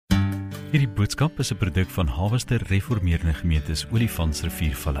Hierdie boodskap is 'n produk van Harvester Reformeerde Gemeentes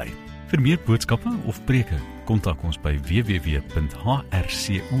Olifantsriviervallei. Vir meer boodskappe of preke, kontak ons by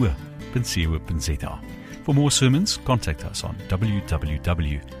www.hrco.co.za. For more sermons, contact us on www.hrco.co.za.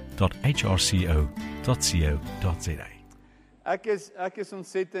 Ek is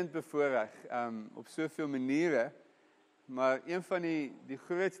ontsettend bevoorreg op soveel maniere, maar een van die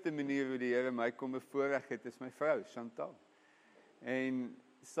grootste maniere hoe die Here my kom bevoorreg het, is my vrou, Chantal. En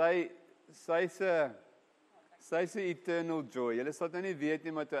sy's 'n eternal joy. Julle sal nou nie weet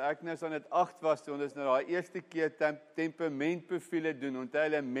nie, maar toe ek nou so net 8 was, toe ons nou daai eerste keer temperamentprofiele doen, onthou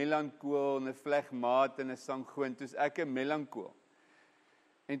hulle 'n melankool, 'n flegmaat en 'n sangoon, toe's ek 'n melankool.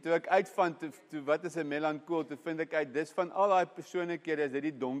 En toe ek uitvind, toe wat is 'n melankool, toe vind ek uit, dis van al daai persoonlikhede, is dit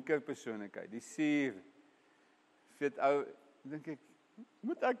die donker persoonlikheid, die suur. Vet ou, dink ek,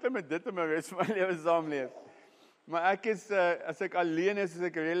 moet ek net met dit in my res van my lewe saamleef? Maar ek is, as ek alleen is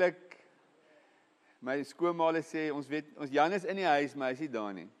ek redelik, my skoonmaale sê, ons Jan is in die huis, maar hy is nie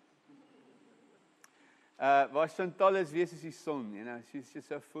daar nie. Waar Chantal is, wees is die son, you know, she's just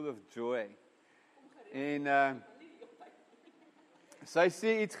so full of joy. En, sy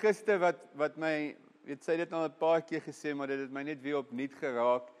sê iets gister wat my, sy het dit al 'n paar keer gesê, maar dit het my net weer opnuut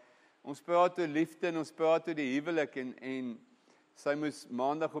geraak. Ons praat oor liefde en ons praat oor die huwelik en sy moes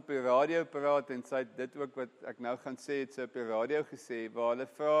maandag op die radio praat en sy het dit ook wat ek nou gaan sê, het sy op die radio gesê, waar hulle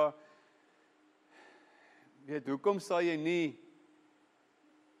vra, weet, hoekom sal jy nie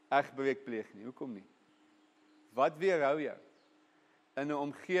egbreek pleeg nie? Hoekom nie? Wat weerhou jou in 'n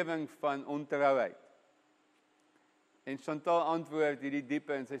omgewing van ontrouheid? En Chantal antwoord hierdie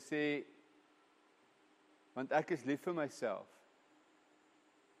diepe en sy sê, want ek is lief vir myself.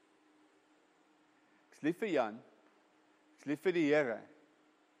 Ek is lief vir Jan, ek is lief vir die Here,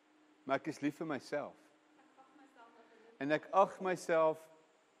 maar ek is lief vir myself. En ek ag myself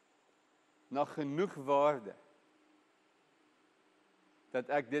na genoeg waarde, dat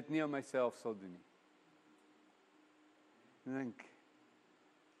ek dit nie aan myself sal doen nie. En ek dink,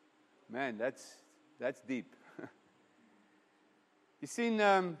 man, that's deep. Jy sien,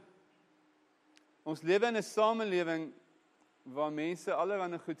 ons lewe in 'n samelewing waar mense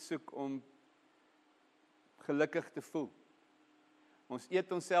allerlei goed soek om gelukkig te voel. Ons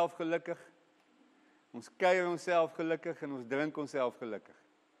eet onsself gelukkig, ons kuier onsself gelukkig en ons drink onsself gelukkig.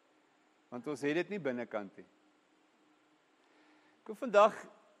 Want ons het dit nie binnekant nie. Vandag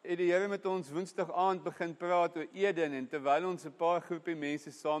het die Here met ons Woensdag aand begin praat oor Eden en terwyl ons 'n paar groepie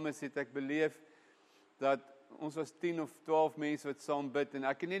mense saam is, het ek beleef dat ons was 10 of 12 mense wat saam bid en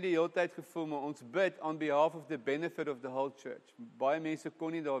ek het nie die hele tyd gevoel, maar ons bid on behalf of the benefit of the whole church. Baie mense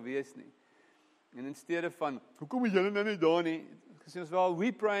kon nie daar wees nie. En in steede van, hoekom is julle nou nie daar nie? Gesê ons wel,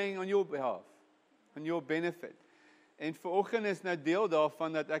 we praying on your behalf, on your benefit. En vanoggend is nou deel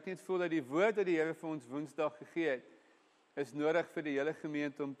daarvan dat ek net voel dat die woord wat die Here vir ons Woensdag gegee het, is nodig vir die hele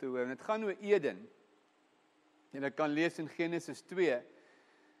gemeente om te hoor. En dit gaan oor Eden. En ek kan lees in Genesis 2,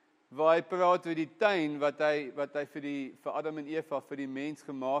 waar hy praat oor die tuin wat hy vir Adam en Eva, vir die mens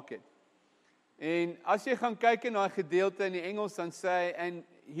gemaak het. En as jy gaan kyk in daai gedeelte in die Engels, dan sê hy, and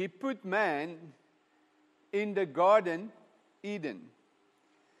he put man in the garden Eden.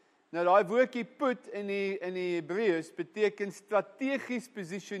 Nou daai woordjie put in die Hebreëus beteken strategies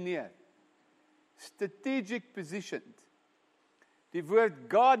positioneer. Strategic positioned. Die woord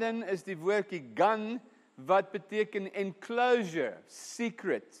garden is die woordjie gun wat beteken enclosure,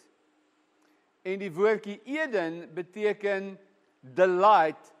 secret. En die woordjie Eden beteken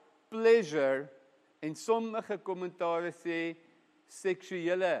delight, pleasure en sommige kommentare sê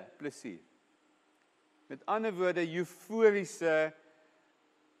seksuele plesier. Met ander woorde euforiese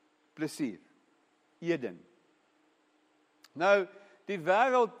plesier. Eden. Nou, die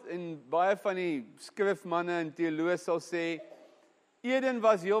wêreld en baie van die skrifmanne en teoloë sal sê, Eden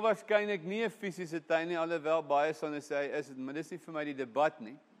was heel waarskynlik nie 'n fisiese tuin nie, alhoewel baie sal sê hy is, maar dis nie vir my die debat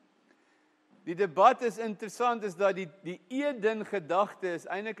nie. Die debat is interessant, is dat die Eden gedagte is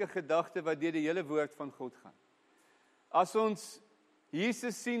eintlik 'n gedagte wat deur die hele woord van God gaan. As ons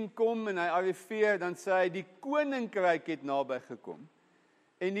Jesus sien kom en hy arriveer, dan sê hy die koninkryk het naby gekom.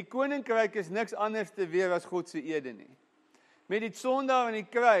 En die koninkryk is niks anders te weer as God se Eden nie. Met die sondaar aan die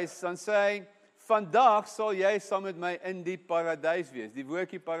kruis, dan sê hy, vandag sal jy saam met my in die paradys wees. Die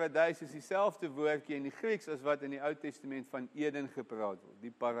woordjie paradys is dieselfde woordjie in die Grieks as wat in die Ou Testament van Eden gepraat word,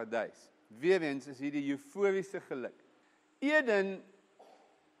 die paradys. Weerens is hier die euforiese geluk. Eden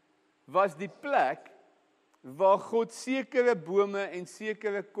was die plek waar God sekere bome en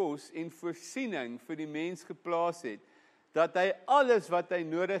sekere kos en voorsiening vir die mens geplaas het, dat hy alles wat hy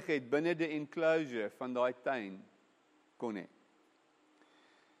nodig het binne die enclosure van daai tuin kon hê.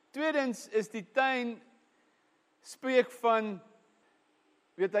 Tweedens is die tuin spreek van,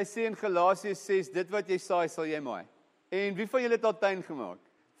 weet hy sê in Galasiërs 6, dit wat jy saai, sal jy maai. En wie van julle het al tuin gemaak?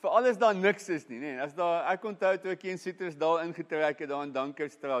 Veral as daar niks is nie, nee. As daar, ek onthou toe ek in Citrusdal ingetrek het, daar in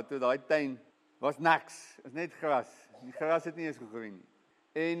Dankerstraat, toe daai tuin was niks, was net gras. Die gras het nie eens gegroei nie.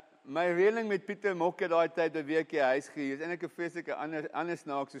 En my reëling met Pieter Mokke daai tyd, 'n weekie huis gehuur, is eintlik 'n vreeslike ander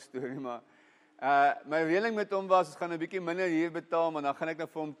snaakse storie, maar my reëling met hom was, ons gaan 'n bietjie minder huur betaal, maar dan gaan ek nou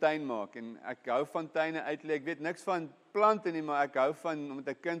vir hom tuin maak. En ek hou van tuine uitlê. Ek weet niks van plante nie, maar ek hou van, omdat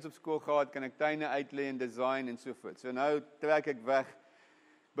ek kinders op skool gehad, kan ek tuine uitlê en design en so voort. So nou trek ek weg,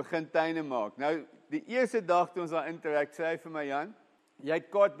 begin tuine maak. Nou, die eerste dag toe ons daar intrek, sê hy vir my, Jan, jy het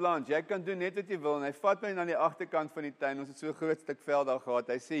carte blanche, jy kan doen net wat jy wil, en hy vat my na die agterkant van die tuin, ons het so 'n groot stuk veld daar gehad,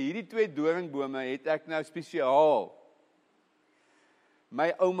 hy sê, hierdie 2 doringbome het ek nou spesiaal,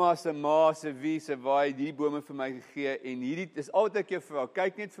 my ouma se ma se wie se waai die bome vir my gegee, en hierdie, is altyd ek jou vra,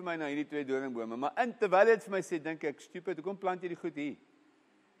 kyk net vir my na hierdie 2 doringbome, maar terwyl hy dit vir my sê, dink ek, stupid, hoekom plant jy die goed hier?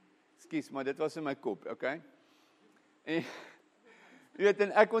 Ekskuus, maar dit was in my kop, okay? En jy weet,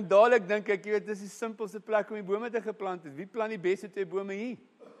 en ek ondadelik dink ek, jy weet, dis die simpelste plek om die bome te geplant het. Wie plant die beste 2 bome hier?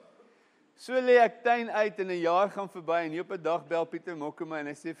 So lê ek tuin uit en 'n jaar gaan verby en hier op 'n dag bel Pieter Mokke my en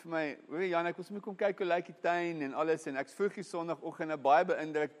hy sê vir my, "Hoor Jan, ek moet kom kyk hoe lyk die tuin en alles." En ek's vroeg die Sondagoggend baie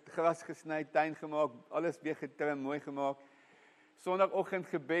beïndruk, gras gesny, tuin gemaak, alles weer getrim, mooi gemaak. Sondagoggend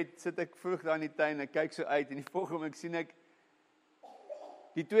gebed, sit ek vroeg daar in die tuin en ek kyk so uit en die volgende oomblik sien ek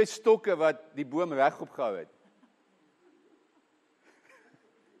die 2 stokke wat die boom regop gehou het.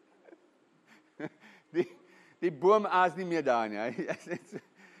 Die boom is nie meer daar nie.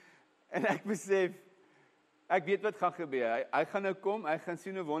 En ek besef, ek weet wat gaan gebeur. Hy gaan nou kom, hy gaan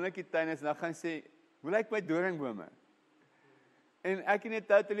sien hoe wonderlik die tuin is, en dan gaan sê, hoe lyk my doringbome? En ek het net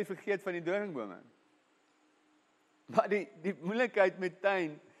totally vergeet van die doringbome. Maar die moeilikheid met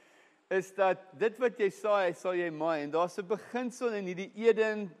tuin, is dat dit wat jy saai, sal jy maai, en daar's 'n beginsel in hierdie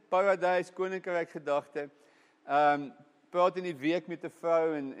Eden, paradys, koninkryk gedagte, praat in die week met 'n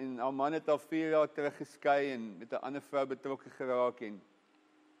vrou en haar man het al 4 jaar terug geskei en met 'n ander vrou betrokke geraak en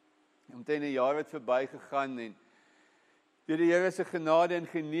omtrent 'n jaar het verbygegaan en deur die Here se genade en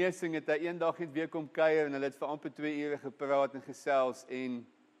genesing het hy eendag net weer kom kuier en hulle het vir amper 2 ure gepraat en gesels en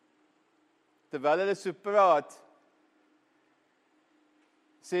terwyl hulle so praat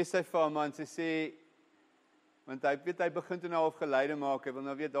sê sy vir haar man, sy sê want hy weet hy begin toe nou afgeleide maak, hy wil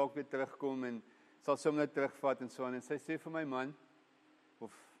nou weer dalk weer terugkom en sal sommer terugvat en so aan, en sy sê vir my man,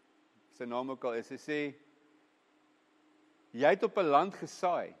 of sy naam ook al is, sy sê, jy het op 'n land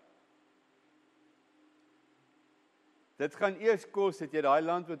gesaai. Dit gaan eers kos, dat jy daai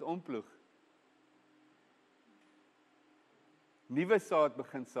land moet omploeg. Nuwe saad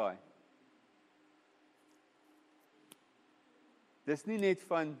begin saai. Dis nie net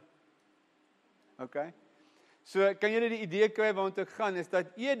van, okay? So, kan julle die idee kry waartoe ek gaan, is dat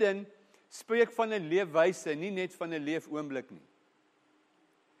Eden spreek van 'n leefwyse, nie net van 'n leefoomblik nie.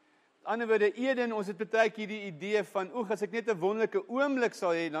 Aan die ander woorde, Eden, ons het baie keer die idee van, as ek net 'n wonderlike oomblik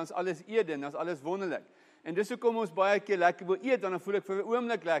sal hê, dan is alles Eden, dan is alles wonderlik. En dis hoekom ons baie keer lekker wil eet, dan voel ek vir 'n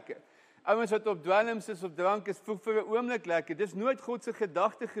oomblik lekker. Ouens wat op dwelms is of drank is, voel vir 'n oomblik lekker. Dis nooit God se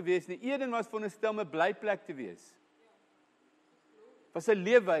gedagte gewees nie. Eden was veronderstel om 'n blyplek te wees. Was 'n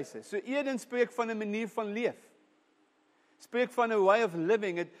leefwyse. So Eden spreek van 'n manier van leef. Spreek van 'n way of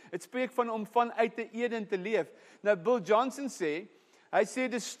living. Het spreek van om vanuit 'n Eden te leef. Nou Bill Johnson sê, hy sê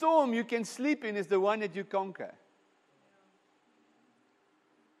the storm you can sleep in is the one that you conquer.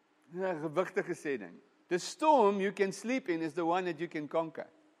 'n gewigtige sê ding. The storm you can sleep in is the one that you can conquer.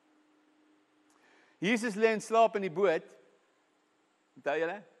 Jesus lê en slaap in die boot. Onthou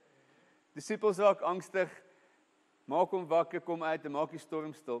julle? Disippels raak angstig, maak hom wakker, kom uit en maak die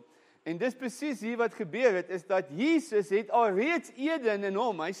storm stil. En dis presies hier wat gebeur het, is dat Jesus het alreeds Eden in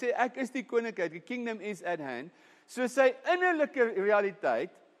hom. Hy sê, ek is die koninkryk, the kingdom is at hand. So sy innerlike realiteit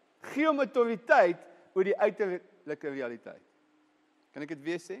gee hom autoriteit oor die uiterlike realiteit. Kan ek dit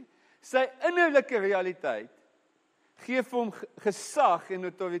weer sê? Sy innerlike realiteit gee vir hom gesag en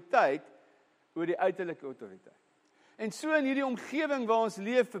autoriteit oor die uiterlike autoriteit. En so in hierdie omgewing waar ons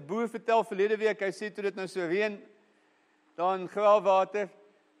leef, 'n boer vertel verlede week, hy sê toe dit nou so reën, daar in graafwater,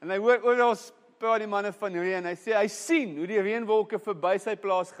 en hy hoor oral praat die manne van reën, hy sê, hy sien hoe die reënwolke verby sy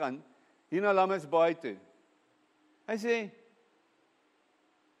plaas gaan, hier na Lammersbaai toe. Hy sê,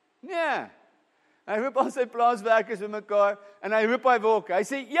 nee, hy roep al sy plaaswerkers bymekaar, en hy roep hy wolke, hy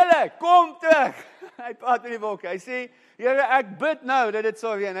sê, julle, kom terug, hy praat met die wolke, hy sê, Here, ek bid nou dat dit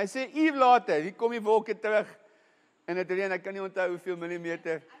sal reën, hy sê, uur later, hier kom die wolke terug, en het reën, ek kan nie onthou hoeveel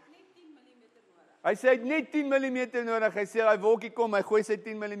millimeter, Hy sê hy het net 10 mm nodig. Hy sê hy wolkie kom, hy gooi sy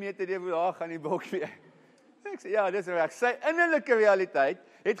 10 mm deur, daar gaan die wolkie weer. Ek sê ja, dis reg. Sy innerlike realiteit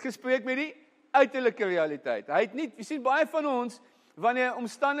het gespreek met die uiterlike realiteit. Hy het nie, jy sien baie van ons, wanneer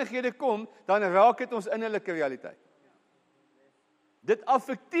omstandighede kom, dan raak dit ons innerlike realiteit. Dit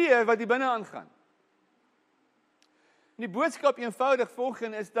affekteer wat hier binne aangaan. En die boodskap eenvoudig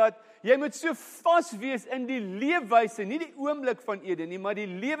volgende is dat jy moet so vas wees in die leefwyse, nie die oomblik van Eden nie, maar die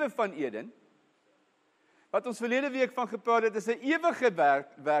lewe van Eden. Wat ons verlede week van gepraat het, is 'n ewige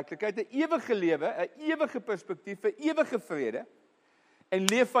werklikheid, 'n ewige lewe, 'n ewige perspektief, 'n ewige vrede, en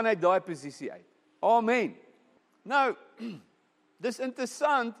leef vanuit daai posisie uit. Amen. Nou, dis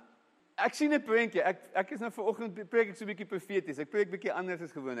interessant, ek sien 'n prentjie, ek is nou vanoggend, preek ek so 'n bietjie profeties, ek preek bietjie anders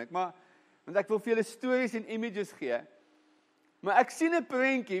as gewoonlik, maar, want ek wil vir julle stories en images gee, maar ek sien 'n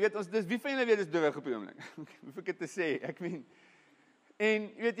prentjie, weet ons, dis wie van julle weet, dis droog op die oomblik, hoef ek dit te sê, ek meen,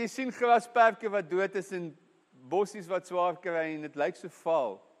 en weet jy sien grasperke wat dood is en bossies wat swaar kry en dit lyk so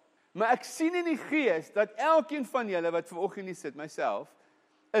vaal. Maar ek sien in die gees dat elkeen van julle wat vanoggend hier sit, myself,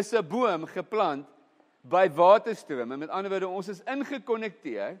 is 'n boom geplant by waterstrome. Met ander woorde, ons is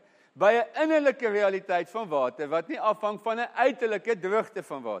ingekonnekteer by 'n innerlike realiteit van water wat nie afhang van 'n uiterlike droogte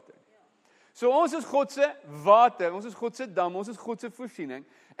van water. So ons is God se water, ons is God se dam, ons is God se voorsiening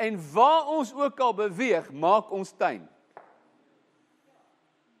en waar ons ook al beweeg, maak ons tuin.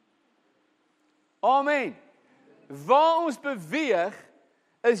 Amen. Waar ons beweeg,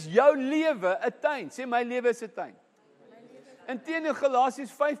 is jou lewe 'n tuin. Sê my lewe is 'n tuin. Inteendeel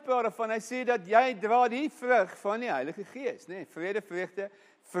Galasiërs 5 praat daarvan, hy sê dat jy dra die vrug van die Heilige Gees, nê? Vrede,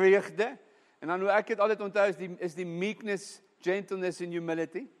 vreugde. En dan hoe ek dit altyd onthou is die meekness, gentleness and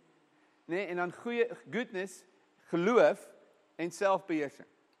humility. Nê? En dan goodness, geloof en selfbeheersing.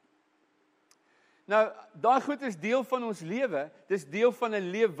 Nou, daai goed is deel van ons lewe, dis deel van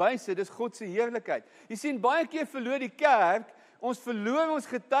 'n leefwyse, dis God se heerlikheid. Jy sien, baie keer verloor die kerk, ons verloor ons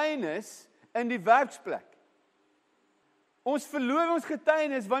getuienis in die werksplek. Ons verloor ons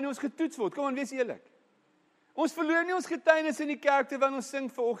getuienis wanneer ons getoets word, kom aan, wees eerlik. Ons verloor nie ons getuienis in die kerk terwyl ons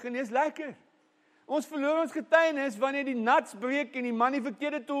sing vanoggend nie, is lekker. Ons verloor ons getuienis wanneer die nuts breek en die man die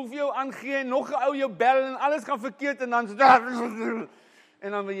verkeerde tool vir jou aangee en nog 'n ou jou bel en alles gaan verkeerd en dan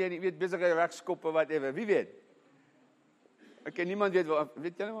en dan wil jy nie weet besige regskoppe whatever. Wie weet? Okay, niemand weet wat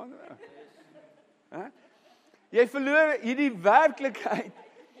weet julle maar. Hæ? Jy verloor hierdie werklikheid,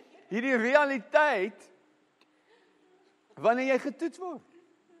 hierdie realiteit wanneer jy getoets word.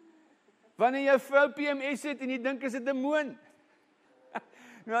 Wanneer jou vrou PMS het en jy dink is 'n demoon.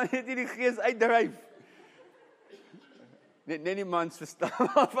 Nou het jy die gees uitdryf. Net nie mans verstaan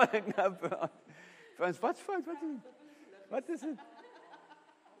waarvan ek nou praat. Frans, wat is dit?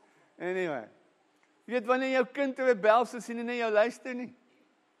 Anyway. Jy weet wanneer jou kind rebel is en nie jou luister nie.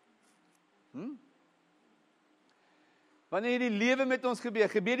 Wanneer die lewe met ons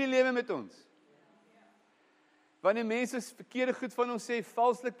gebeur die lewe met ons. Wanneer mense verkeerde goed van ons sê,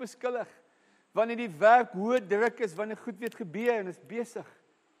 valslik beskuldig. Wanneer die werk hoë druk is, wanneer goed weet gebeur en is besig.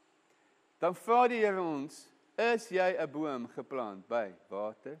 Dan vra die Here ons, is jy 'n boom geplant by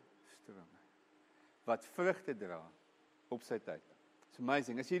waterstrome wat vrugte dra op sy tyd? It's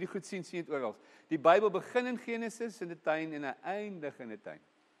amazing. As jy die goed sien dit oral. Die Bybel begin in Genesis in 'n tuin en hy eindig in 'n tuin.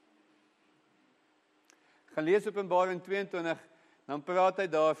 Gaan lees Openbaring 22, dan praat hy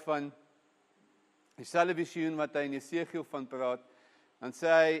daarvan dieselfde visioen wat hy in Jesegiel van praat. Dan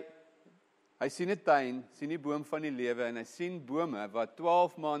sê hy sien 'n tuin, sien die boom van die lewe en hy sien bome wat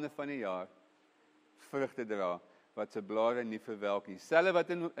 12 maande van die jaar vrugte dra, wat se blare nie verwelk nie. Selfs wat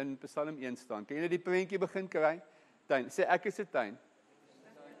in Psalm 1 staan. Kan jy die prentjie begin kry? Tuin. Sê ek is 'n tuin.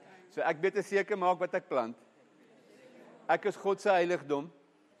 So ek beter seker maak wat ek plant. Ek is God se heiligdom.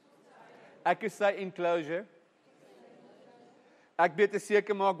 Ek is sy enclosure. Ek beter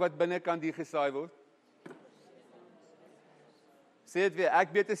seker maak wat binnekant hier gesaai word. Sê dit weer,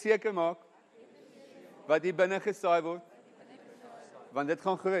 ek beter seker maak wat hier binne gesaai word. Want dit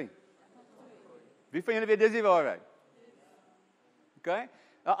gaan groei. Wie van julle weet dis die waarheid? Okay?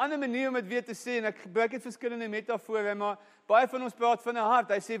 'n ander manier om dit weer te sê, en ek gebruik dit verskillende metafore, maar baie van ons praat van 'n hart.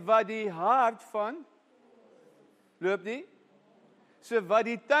 Hy sê wat die hart van loop nie. So wat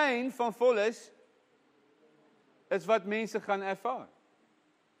die tuin van vol is wat mense gaan ervaar.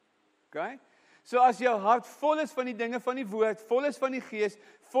 Okay? So as jou hart vol is van die dinge van die woord, vol is van die gees,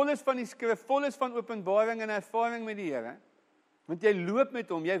 vol is van die skrif, vol is van openbaring en ervaring met die Here, want jy loop met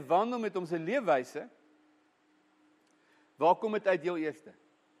hom, jy wandel met hom se leefwyse, waar kom dit uit heel eerste?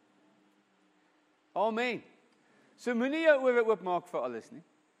 Amen. So moenie jou ore oopmaak vir alles nie.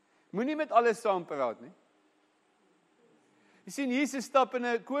 Moenie met alles saam praat nie. Jy sien, Jesus stap in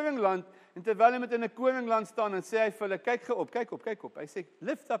 'n koringland En terwyl hy met in 'n koringland staan, en sê hy vir hulle, kyk gou op, kyk op, kyk op. Hy sê,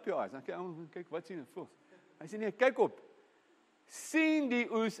 lift up your eyes. Dan kyk, wat sien jy? Hy sê, nee, kyk op. Sien die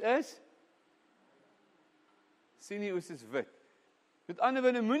oes is? Sien die oes is wit. Met ander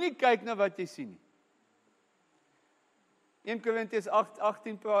woorde, moenie kyk na wat jy sien nie. 1 Korintiërs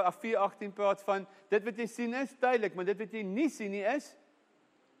 4:18 praat van, dit wat jy sien is tydelik, maar dit wat jy nie sien nie is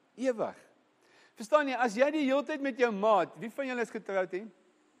ewig. Verstaan jy, as jy die hele tyd met jou maat, wie van julle is getroud hier?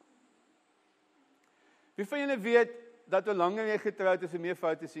 Wie van julle weet, dat hoe langer jy getroud is, hoe meer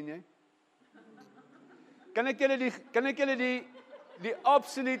foute sien jy? Kan ek julle die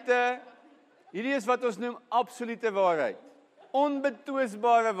absolute, hierdie is wat ons noem absolute waarheid.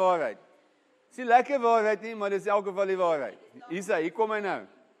 Onbetwisbare waarheid. Dis nie lekker waarheid nie, maar dis in elk geval die waarheid. Hier kom hy nou.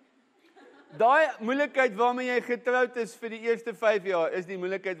 Daai moeilikheid waarmee jy getroud is vir die eerste 5 jaar, is die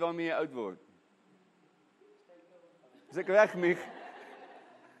moeilikheid waarmee jy oud word. Is ek reg, Mich?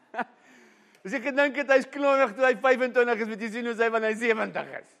 As ek gedink het, hy's knorrig toe hy 25 is, moet jy sien hoe hy wanneer hy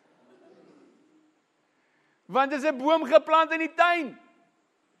 70 is. Want is 'n boom geplant in die tuin.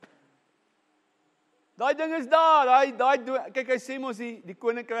 Daai ding is daar, kyk hy sê mos die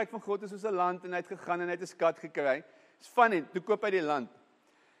koninkryk van God is soos 'n land en hy het gegaan en hy het 'n skat gekry. Dis funny, toe koop hy die land.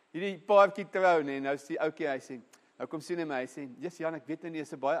 Hierdie paartjie trou nee, nou is die ouetjie hy sê, nou kom sien hy my, hy sê, "Jesus Jan, ek weet nie,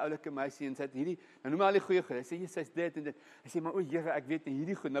 is 'n baie oulike meisie en sy het hierdie, nou noem hy al die goeie goed." Hy sê, "Jesus, sy's dit en dit." Hy sê, "Maar o Here, ek weet nie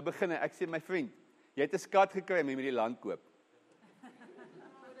hierdie goed." Nou begin hy, ek sê, "My vriend, jy het 'n skat gekry, maar jy moet die land koop."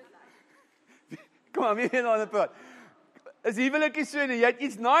 Kom aan, wie wil nou praat? Is huwelikie so nie, jy het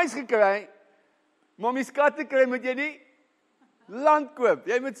iets nice gekry, maar om die skat te kry, moet jy die land koop.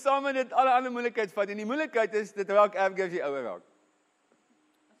 Jy moet saam met dit alle ander moeilikheid vat. En die moeilikheid is, dit raak erger as jy ouer raak.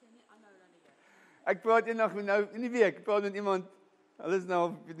 Ek praat eendag nou, in die week, ek praat met iemand, hulle is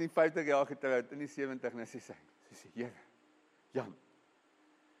nou 50 jaar getroud, in die 70, en sy sê, Here, Jan,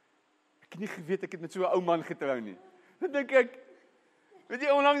 ek het nie geweet, ek het met so 'n ou man getrou nie. Dan dink ek, weet jy,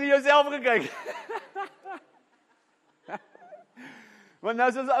 onlangs in jouself gekyk. Want nou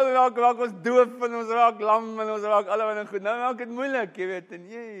as ons ou raak ons doof, en ons raak lam, en ons raak allemaal goed. Nou maak dit moeilik, jy weet, en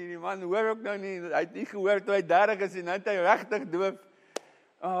die man hoor ook nou nie, hy het nie gehoor toe hy 30 is, en nou het hy regtig doof.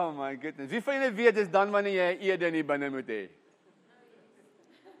 Oh my goodness, wie van julle weet, is dan wanneer jy 'n Eden hier binne moet hê?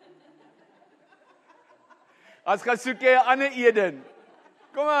 As gaan soek jy 'n ander Eden.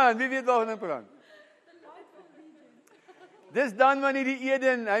 Kom aan, wie weet waar ons praat? Dis dan wanneer die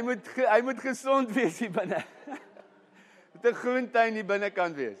Eden, hy moet gesond wees hier binne. Met 'n groentuin hier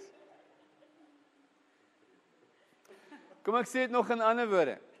binnekant wees. Kom ek sê dit nog in ander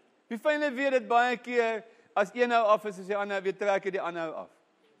woorde. Wie van julle weet dit baie keer, as een hou af is, as die ander weer trek die ander hou af.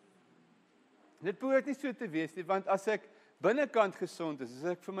 Dit behoort nie so te wees nie, want as ek binnekant gesond is, as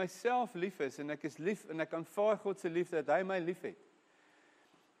ek vir myself lief is, en ek is lief, en ek aanvaar God se liefde, dat hy my lief het.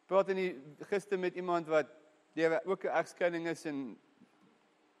 Praat gister met iemand wat ook 'n egskeiding is, en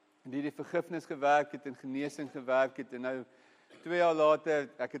die vergifnis gewerk het, en genesing gewerk het, en nou 2 jaar later,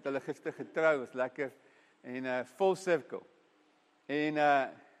 ek het hulle gister getrou, was lekker, en vol sirkel. En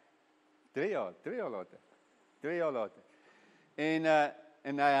 3 jaar later.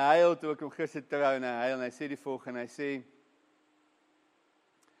 En hy huil toe ek hom gister trou, en hy huil, en hy sê die volgende, hy sê,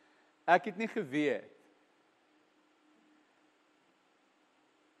 ek het nie geweet,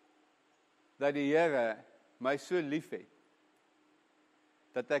 dat die Here my so lief het,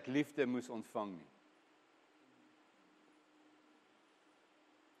 dat ek liefde moes ontvang nie.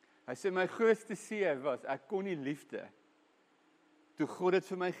 Hy sê, my grootste seer was, ek kon nie liefde, toe God het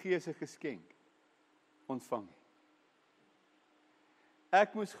vir my gee as 'n geskenk, ontvang nie.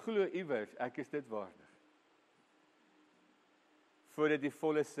 Ek moes glo iewers, ek is dit waardig. Voordat die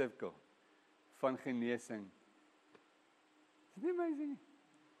volle sirkel van genesing. Is nie amazing nie?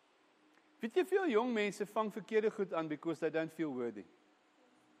 Weet jy, veel jong mense vang verkeerde goed aan, because they don't feel worthy.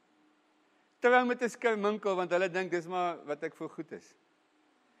 Trou met 'n skerminkel, want hulle dink, dis maar wat ek vir goed is.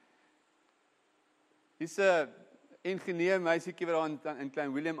 Hier's 'n ingenieur meisietjie wat daar in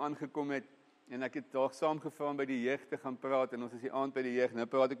Klein Willem aangekom het, en ek het daar saamgevra by die jeug te gaan praat, en ons is die aand by die jeug, nou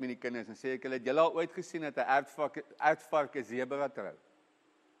praat ek met die kinders, en sê ek, het julle al ooit gesien dat 'n aardvarke zebra trou?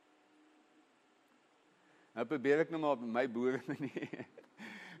 Nou probeer ek nou maar op my boere nie.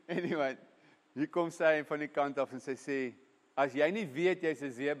 Anyway, hier kom sy van die kant af, en sy sê, as jy nie weet jy's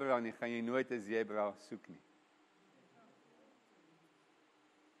 'n zebra nie, gaan jy nooit 'n zebra soek nie.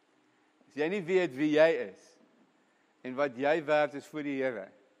 As jy nie weet wie jy is, en wat jy werd is vir die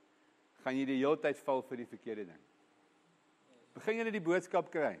Here, gaan jy die hele tyd val vir die verkeerde ding. Begin jy die boodskap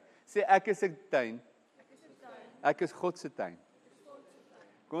kry. Sê, ek is 'n tuin. Ek is God se tuin.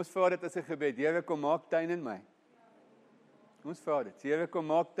 Kom ons vra dit as 'n gebed. Here, kom maak tuin in my. Kom ons vra dit. Here, kom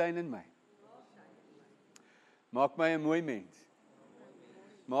maak tuin in my. Maak my 'n mooi mens.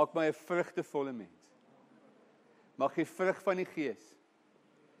 Maak my 'n vrugtevolle mens. Mag die vrug van die Gees,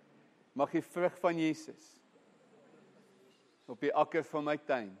 mag die vrug van Jesus op die akker van my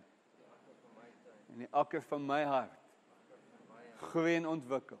tuin en die akker van my hart groei en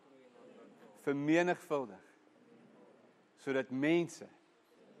ontwikkel, vermenigvuldig, sodat mense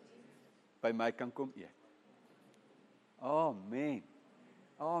by my kan kom eet. Amen.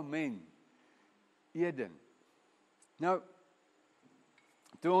 Amen. Eden. Nou,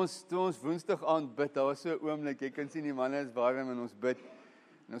 toe ons Woensdag aand bid, daar was so 'n oomblik, jy kan sien die manne is warm en ons bid.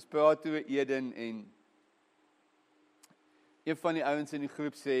 En ons praat toe Eden en een van die ouens in die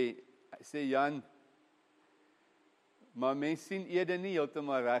groep sê Jan, maar mens sien Eden nie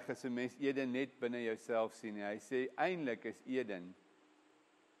heeltemal reg as 'n mens Eden net binne jouself sien nie. Hy sê eintlik is Eden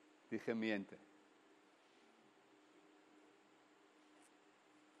die gemeente.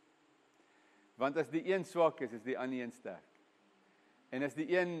 Want as die een swak is die ander een sterk. En as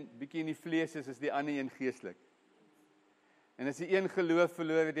die een bietjie in die vlees is die ander een geestelik. En as die een geloof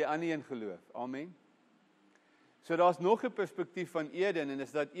verloor, die ander een geloof. Amen. So daar's nog 'n perspektief van Eden, en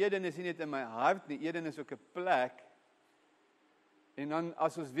is dat Eden is nie net in my hart nie, Eden is ook 'n plek. En dan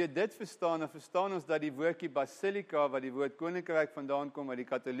as ons weer dit verstaan, dan verstaan ons dat die woordjie basilika, wat die woord koninkryk vandaan kom, wat die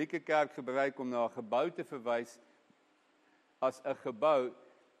Katolieke Kerk gebruik om na 'n gebou te verwys as 'n gebou,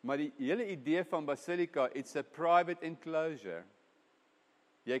 maar die hele idee van basilika, it's a private enclosure.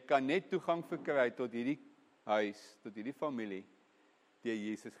 Jy kan net toegang verkry tot hierdie huis, tot hierdie familie, deur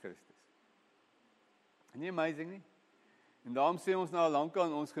Jesus Christus. Nie amazing nie? En daarom sê ons nou al lank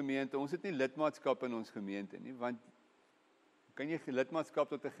aan ons gemeente, ons het nie lidmaatskap in ons gemeente nie, want kan jy lidmaatskap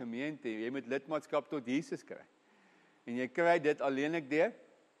tot 'n gemeente, jy moet lidmaatskap tot Jesus kry. En jy kry dit alleenlik deur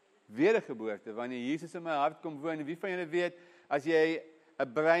wedergeboorte, wanneer Jesus in my hart kom woon. En wie van julle weet, as jy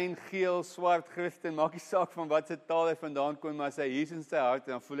 'n bruin, geel, swart Christen, maak nie saak van wat se taal hy vandaan kom, maar as hy Jesus in sy hart,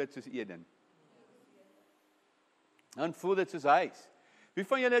 dan voel dit soos Eden. Dan voel dit soos huis. Wie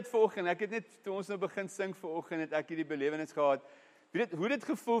van julle het vanoggend, ek het net, toe ons nou begin sing vanoggend, het ek hierdie belewenis gehad, hoe dit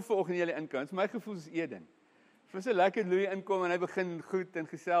gevoel vanoggend julle inkom, my gevoel is Eden. Vir so lekker Louis inkom, en hy begin groet en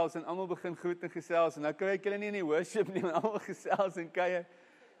gesels, en almal begin groet en gesels, en dan kry ek julle nie in die worship nie, maar almal gesels en kuier,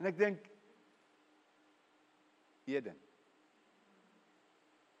 en ek dink, Eden.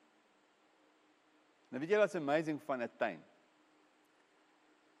 Nou weet jy wat's amazing van 'n tuin?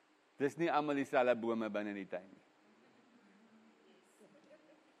 Dis nie almal dieselfde bome binne die tuin nie.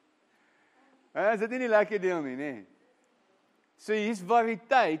 Is dit nie die lekker deel nie, nee? So hier's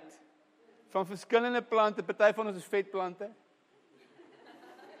variëteit van verskillende plante, party van ons is vetplante.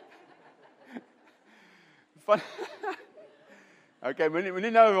 Okay,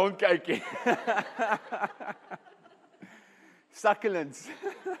 moenie nou rondkyk nie. Succulents.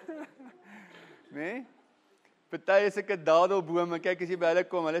 Nee? Party is ek 'n dadelboom, en kyk as jy by hulle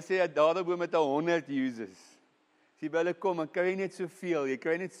kom, hulle sê 'n dadelboom het 100 uses. As jy by hulle kom, dan kry jy net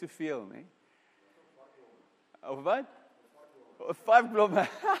soveel, nee? Of wat? 5 blomme.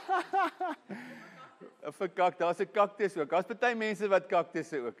 Of 'n kak, daar's 'n kaktus ook. Daar's party mense wat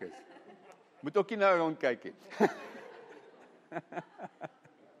kaktusse ook is. Moet ook nie nou rondkyk nie.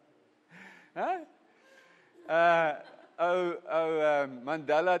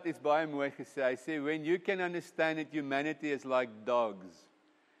 Mandela het iets baie mooi gesê. Hy sê, when you can understand that humanity is like dogs,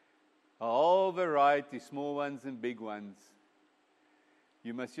 a whole variety, small ones and big ones,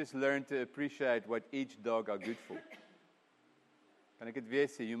 you must just learn to appreciate what each dog are good for. Kan ek dit weer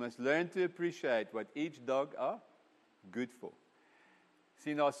sê? You must learn to appreciate what each dog are good for.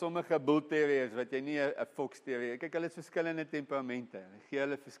 Sien, daar sommige bull terriers wat jy nie 'n fox terrier. Kyk, hulle het verskillende temperamente. Hulle gee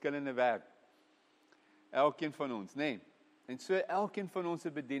hulle verskillende werk. Elkeen van ons, nee. En so elkeen van ons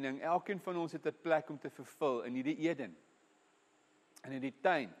se bediening, elkeen van ons het 'n plek om te vervul in hierdie Eden. In hierdie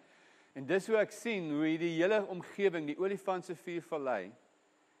tuin. En dis hoe ek sien hoe hierdie hele omgewing, die Olifant se Viervallei,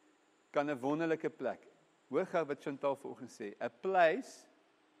 kan 'n wonderlike plek. Hoor gou wat Chantal vanoggend sê, a place,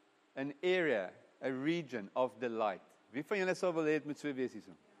 an area, a region of delight. Wie van julle sal wil hê dit moet so wees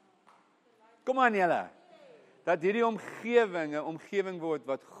hierso? Kom aan julle. Dat hierdie omgewing 'n omgewing word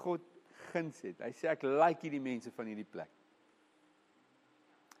wat God guns het. Hy sê ek like hierdie mense van hierdie plek.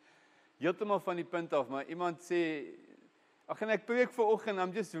 Heeltemal van die punt af, maar iemand sê, ag en ek preek vanoggend,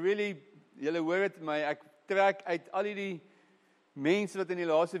 I'm just really, julle hoor dit my, ek trek uit al hierdie mense wat in die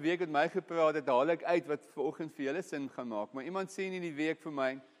laaste week met my gepraat het, haal ek uit wat vanoggend vir julle sin gaan maak. Maar iemand sê in die week vir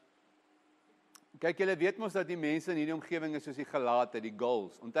my, kyk, julle weet mos dat die mense in hierdie omgewing is soos die Galate, die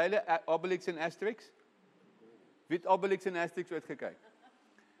Gauls. Onthou julle Obelix en Asterix? Wie het Obelix en Asterix uitgekyk?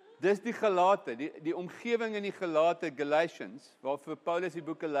 Dis die Galate, die omgewing in die Galate, Galatians, waarvoor Paulus die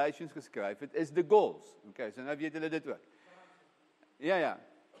boek Galatians geskryf het, is the goals. Okay, so nou weet julle dit ook. Ja.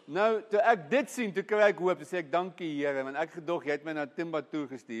 Nou, toe ek dit sien, toe kry ek hoop, toe sê ek, dankie Here, want ek gedog, jy het my na Timbuktu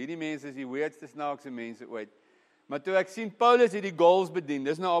gestuur. Hierdie mense is die weirdste snaakse mense ooit. Maar toe ek sien Paulus het die goals bedien,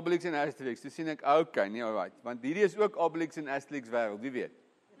 dis nou Obelix en Asterix, toe sien ek, okay, nee, alright, want hierdie is ook Obelix en Asterix wêreld, wie weet.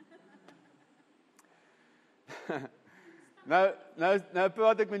 Nou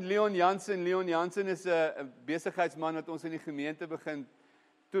praat ek met Leon Jansen. Leon Jansen is 'n besigheidsman wat ons in die gemeente begin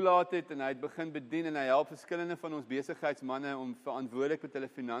toelaat het, en hy het begin bedien, en hy help verskillende van ons besigheidsmanne om verantwoordelik met hulle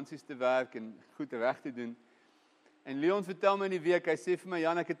finansies te werk, en goed reg te doen. En Leon vertel my in die week, hy sê vir my,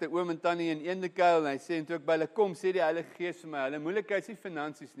 Jan, ek het 'n oom en tannie in Eendekuil, en hy sê, en toe ek by hulle kom, sê die Heilige Gees vir my, hulle moeilikheid is nie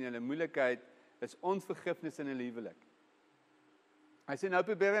finansies nie, hulle moeilikheid is onvergifnis in 'n huwelik. Hy sê, nou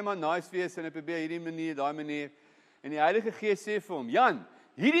probeer hy maar nice wees, en hy probeer hierdie manier, daai manier, en die Heilige Gees sê vir hom, Jan,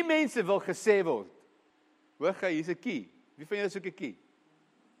 hierdie mense wil gesê word. Hoor jy, hier's 'n key. Wie van julle soek 'n key?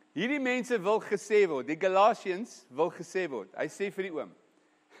 Hierdie mense wil gesê word. Die Galatians wil gesê word. Hy sê vir die oom.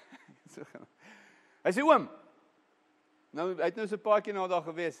 Hy sê, oom, nou, hy het nou so 'n paar keer na daar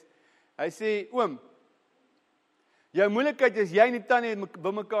gewees. Hy sê, oom, jou moeilikheid is, jy en die tannie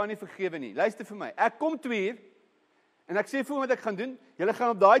wil mekaar nie vergewe nie. Luister vir my, ek kom 2 uur, en ek sê vir hom wat ek gaan doen, julle gaan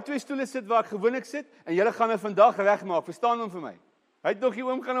op daai 2 stoele sit waar ek gewoonlik sit, en julle gaan my vandag regmaak, verstaan hom vir my. Hy het nog die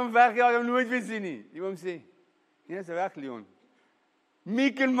oom gaan hom wegjaag, hom nooit weer sien nie. Die oom sê, nee, is reg, Leon.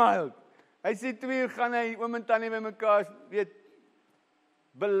 Meek and mild. Hy sê 2 uur gaan hy, oom en tannie by mekaar, weet,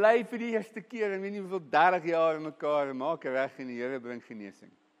 bely vir die eerste keer, en weet nie hoeveel 30 jaar in mekaar, en maak reg, en die Here bring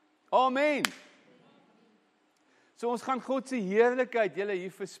genesing. Amen. So ons gaan God se heerlikheid julle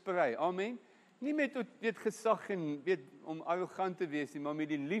hier versprei. Amen. Nie met weet gesag en weet om arrogant te wees nie, maar met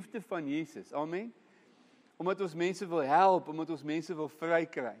die liefde van Jesus. Amen. Omdat ons mense wil help, omdat ons mense wil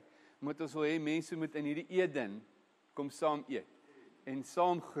vrykry, omdat ons wil hê mense moet in hierdie Eden kom saam eet en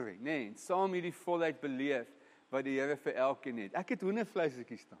saam groei, nê, en saam hierdie volheid beleef wat die Here vir elkeen het. Ek het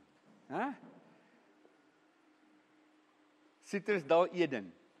hoendervleisetjies staan. Hæ? Citrusdal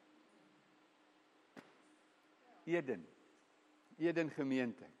Eden. Eden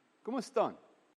gemeente. Kom ons staan.